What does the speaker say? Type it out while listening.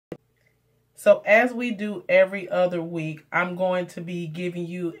So as we do every other week, I'm going to be giving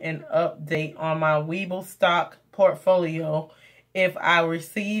you an update on my Webull stock portfolio, if I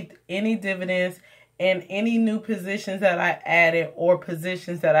received any dividends and any new positions that I added or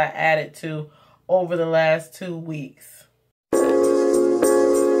positions that I added to over the last 2 weeks.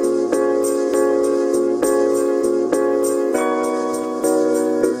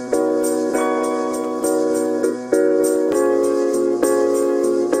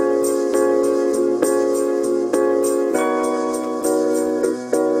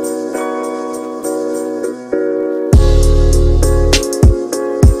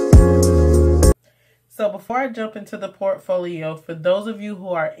 So before I jump into the portfolio, for those of you who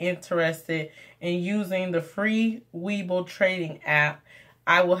are interested in using the free Webull trading app,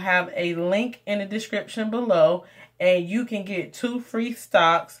 I will have a link in the description below, and you can get 2 free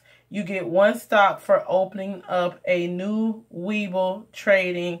stocks. You get 1 stock for opening up a new Webull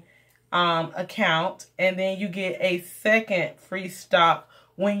trading account, and then you get a second free stock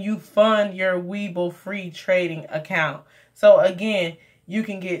when you fund your Webull free trading account. So again, you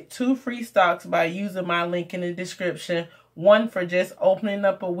can get 2 free stocks by using my link in the description. 1 for just opening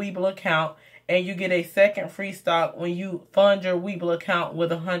up a Webull account, and you get a second free stock when you fund your Webull account with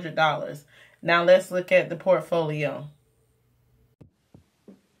 $100. Now let's look at the portfolio.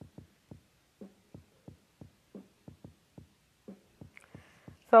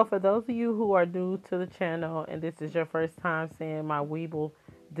 So for those of you who are new to the channel and this is your first time seeing my Webull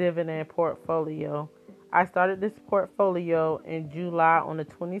dividend portfolio, I started this portfolio in July on the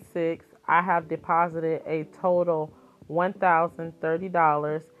 26th. I have deposited a total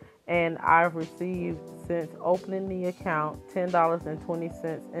 $1,030, and I've received since opening the account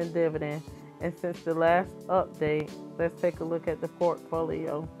 $10.20 in dividend. And since the last update, let's take a look at the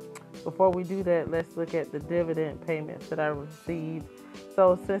portfolio. Before we do that, let's look at the dividend payments that I received.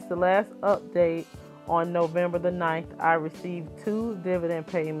 So since the last update on November the 9th, I received 2 dividend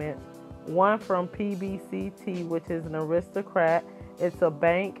payments. 1 from PBCT, which is an aristocrat. It's a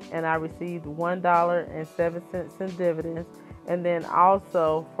bank, and I received $1.07 in dividends. And then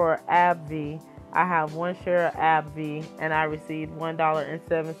also for AbbVie, I have 1 share of AbbVie, and I received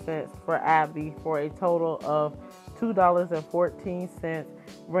 $1.07 for AbbVie, for a total of $2.14,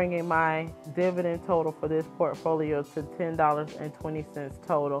 bringing my dividend total for this portfolio to $10.20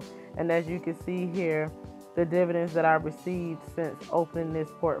 total. And as you can see here, the dividends that I received since opening this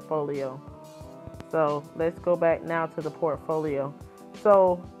portfolio. So let's go back now to the portfolio.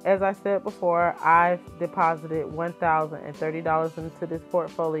 So as I said before, I've deposited $1,030 into this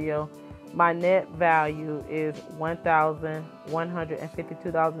portfolio. My net value is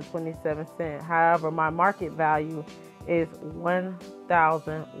 $1,152.27. However, my market value is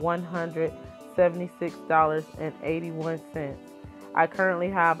 $1,176.81. I currently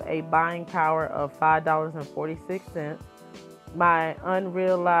have a buying power of $5.46. My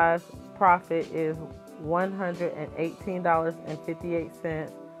unrealized profit is $118.58.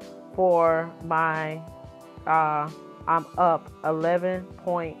 For my, I'm up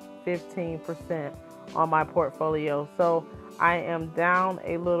 11.15% on my portfolio. So I am down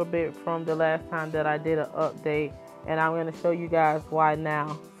a little bit from the last time that I did an update, and I'm going to show you guys why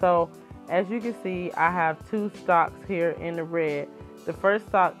now. So as you can see, I have 2 stocks here in the red. The first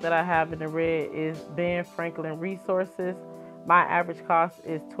stock that I have in the red is Ben Franklin Resources. My average cost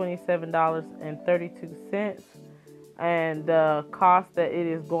is $27.32, and the cost that it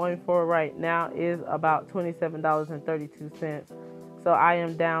is going for right now is about $27.32. So I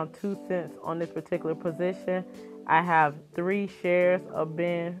am down 2 cents on this particular position. I have 3 shares of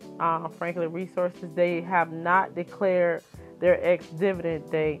Ben Franklin Resources. They have not declared their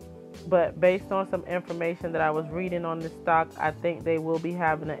ex-dividend date, but based on some information that I was reading on this stock, I think they will be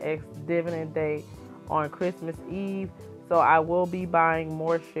having an ex-dividend date on Christmas Eve. So I will be buying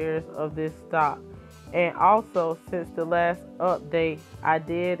more shares of this stock. And also, since the last update, I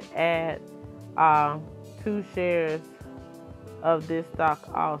did add 2 shares of this stock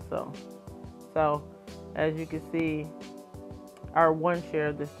also. So as you can see, or 1 share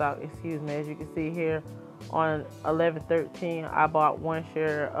of this stock, excuse me, as you can see here, on 11/13, I bought 1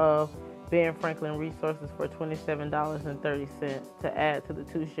 share of Ben Franklin Resources for $27.30 to add to the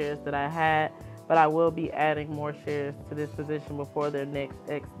 2 shares that I had. But I will be adding more shares to this position before their next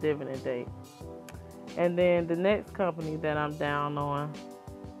ex-dividend date. And then the next company that I'm down on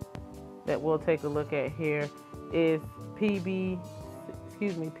that we'll take a look at here is PBCT,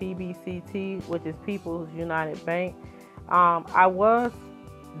 which is People's United Bank. I was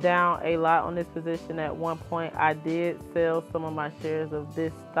down a lot on this position at one point. I did sell some of my shares of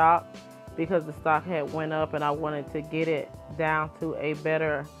this stock because the stock had went up, and I wanted to get it down to a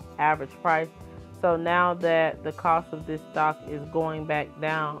better average price. So now that the cost of this stock is going back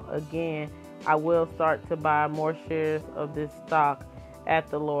down again, I will start to buy more shares of this stock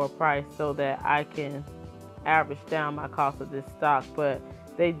at the lower price so that I can average down my cost of this stock. But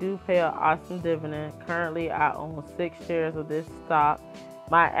they do pay an awesome dividend. Currently, I own 6 shares of this stock.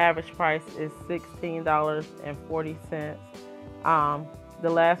 My average price is $16.40. The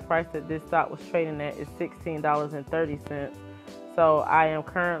last price that this stock was trading at is $16.30. So I am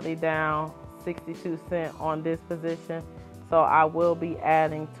currently down 62 cents on this position. So I will be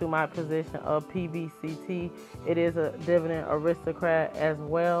adding to my position of PVCT. It is a dividend aristocrat as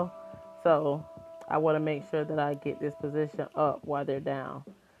well. So I want to make sure that I get this position up while they're down.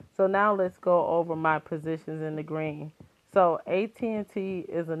 So now let's go over my positions in the green. So AT&T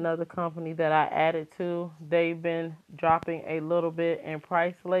is another company that I added to. They've been dropping a little bit in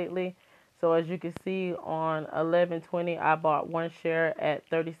price lately. So as you can see on 11/20, I bought 1 share at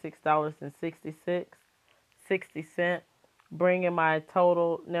 $36.60, bringing my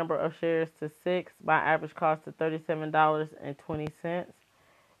total number of shares to 6. My average cost to $37.20.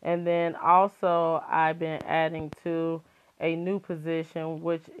 And then also I've been adding to a new position,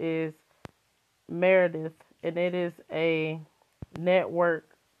 which is Meredith, and it is a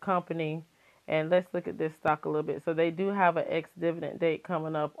network company. And let's look at this stock a little bit. So they do have an ex-dividend date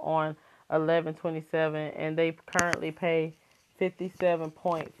coming up on 11/27, and they currently pay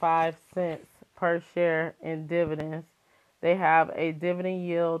 57.5 cents per share in dividends. They have a dividend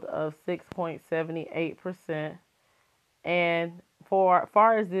yield of 6.78%. And for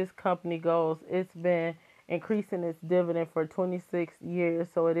far as this company goes, it's been increasing its dividend for 26 years,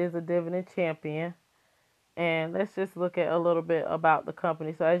 so it is a dividend champion. And let's just look at a little bit about the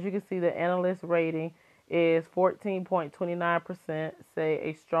company. So as you can see, the analyst rating is 14.29% say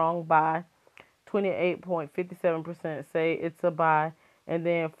a strong buy, 28.57% say it's a buy, and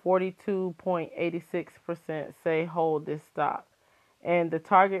then 42.86% say hold this stock. And the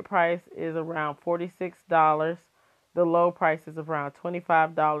target price is around $46. The low price is around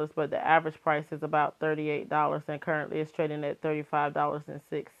 $25, but the average price is about $38, and currently it's trading at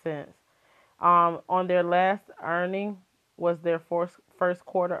 $35.06. On their last earning was their first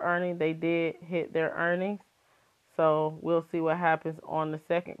quarter earning. They did hit their earnings. So we'll see what happens on the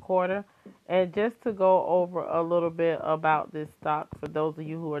second quarter. And just to go over a little bit about this stock for those of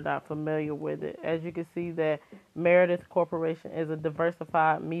you who are not familiar with it, as you can see that Meredith Corporation is a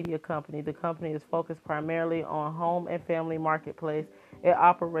diversified media company. The company is focused primarily on home and family marketplace. It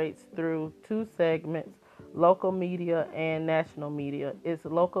operates through 2 segments, local media and national media. Its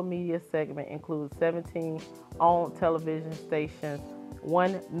local media segment includes 17 owned television stations,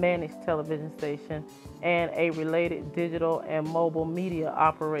 1 managed television station, and a related digital and mobile media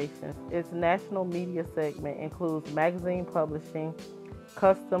operations. Its national media segment includes magazine publishing,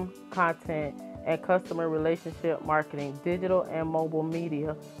 custom content, and customer relationship marketing, digital and mobile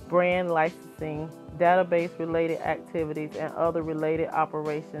media, brand licensing, database related activities, and other related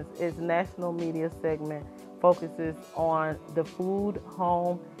operations. Its national media segment focuses on the food,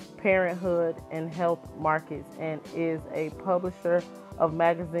 home, parenthood, and health markets, and is a publisher of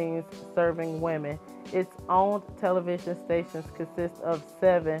magazines serving women. Its owned television stations consist of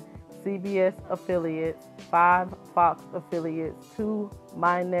 7 CBS affiliates, 5 Fox affiliates, 2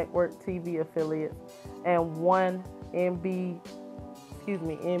 My Network TV affiliates, and 1 NBC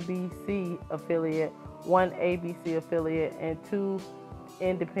affiliate, 1 ABC affiliate, and 2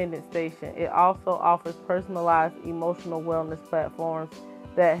 independent stations. It also offers personalized emotional wellness platforms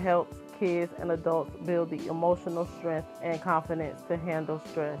that helps kids and adults build the emotional strength and confidence to handle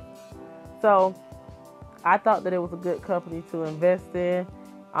stress. So I thought that it was a good company to invest in.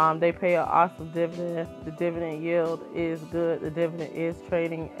 They pay an awesome dividend. The dividend yield is good. The dividend is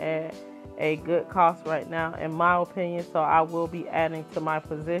trading at a good cost right now, in my opinion. So I will be adding to my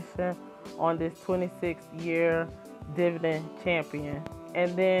position on this 26-year dividend champion.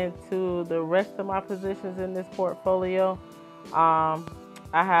 And then to the rest of my positions in this portfolio, I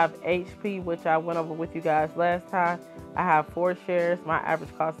have HP, which I went over with you guys last time. I have 4 shares. My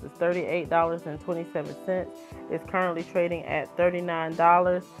average cost is $38.27. It's currently trading at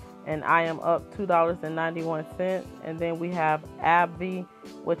 $39, and I am up $2.91. And then we have AbbVie,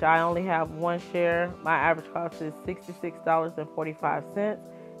 which I only have 1 share. My average cost is $66.45.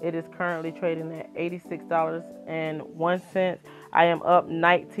 It is currently trading at $86.01. I am up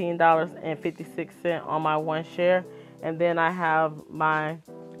 $19.56 on my 1 share. And then I have my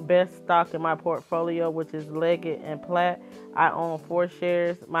best stock in my portfolio, which is Leggett & Platt. I own 4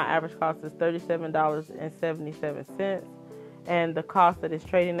 shares. My average cost is $37.77. And the cost that it's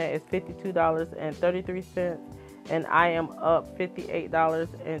trading at is $52.33. and I am up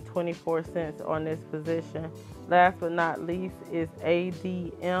 $58.24 on this position. Last but not least is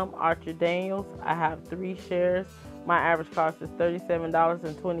ADM, Archer Daniels. I have 3 shares. My average cost is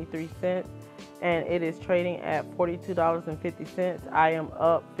 $37.23, and it is trading at $42.50. I am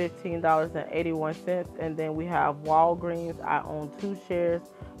up $15.81. And then we have Walgreens. I own 2 shares.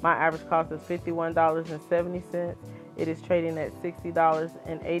 My average cost is $51.70. It is trading at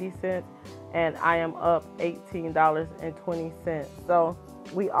 $60.80, and I am up $18.20. So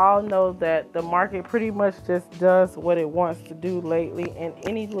we all know that the market pretty much just does what it wants to do lately, and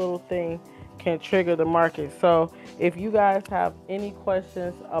any little thing can trigger the market. So if you guys have any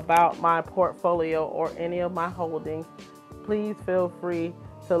questions about my portfolio or any of my holdings, please feel free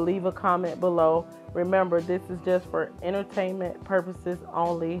to leave a comment below. Remember, this is just for entertainment purposes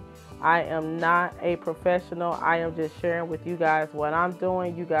only. I am not a professional. I am just sharing with you guys what I'm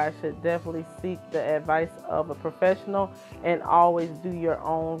doing. You guys should definitely seek the advice of a professional and always do your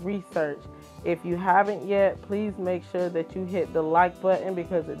own research. If you haven't yet, please make sure that you hit the like button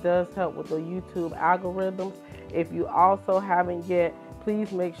because it does help with the YouTube algorithms. If you also haven't yet,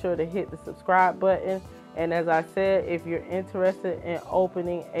 please make sure to hit the subscribe button. And as I said, if you're interested in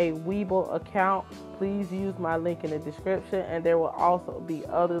opening a Webull account, please use my link in the description. And there will also be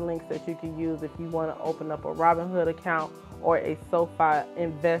other links that you can use if you want to open up a Robinhood account or a SoFi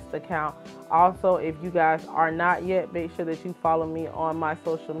Invest account. Also, if you guys are not yet, make sure that you follow me on my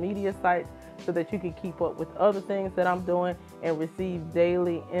social media sites so that you can keep up with other things that I'm doing and receive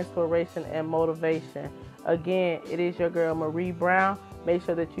daily inspiration and motivation. Again, it is your girl Marie Brown. Make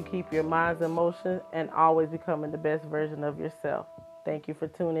sure that you keep your minds in motion and always becoming the best version of yourself. Thank you for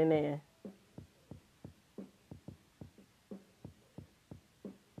tuning in.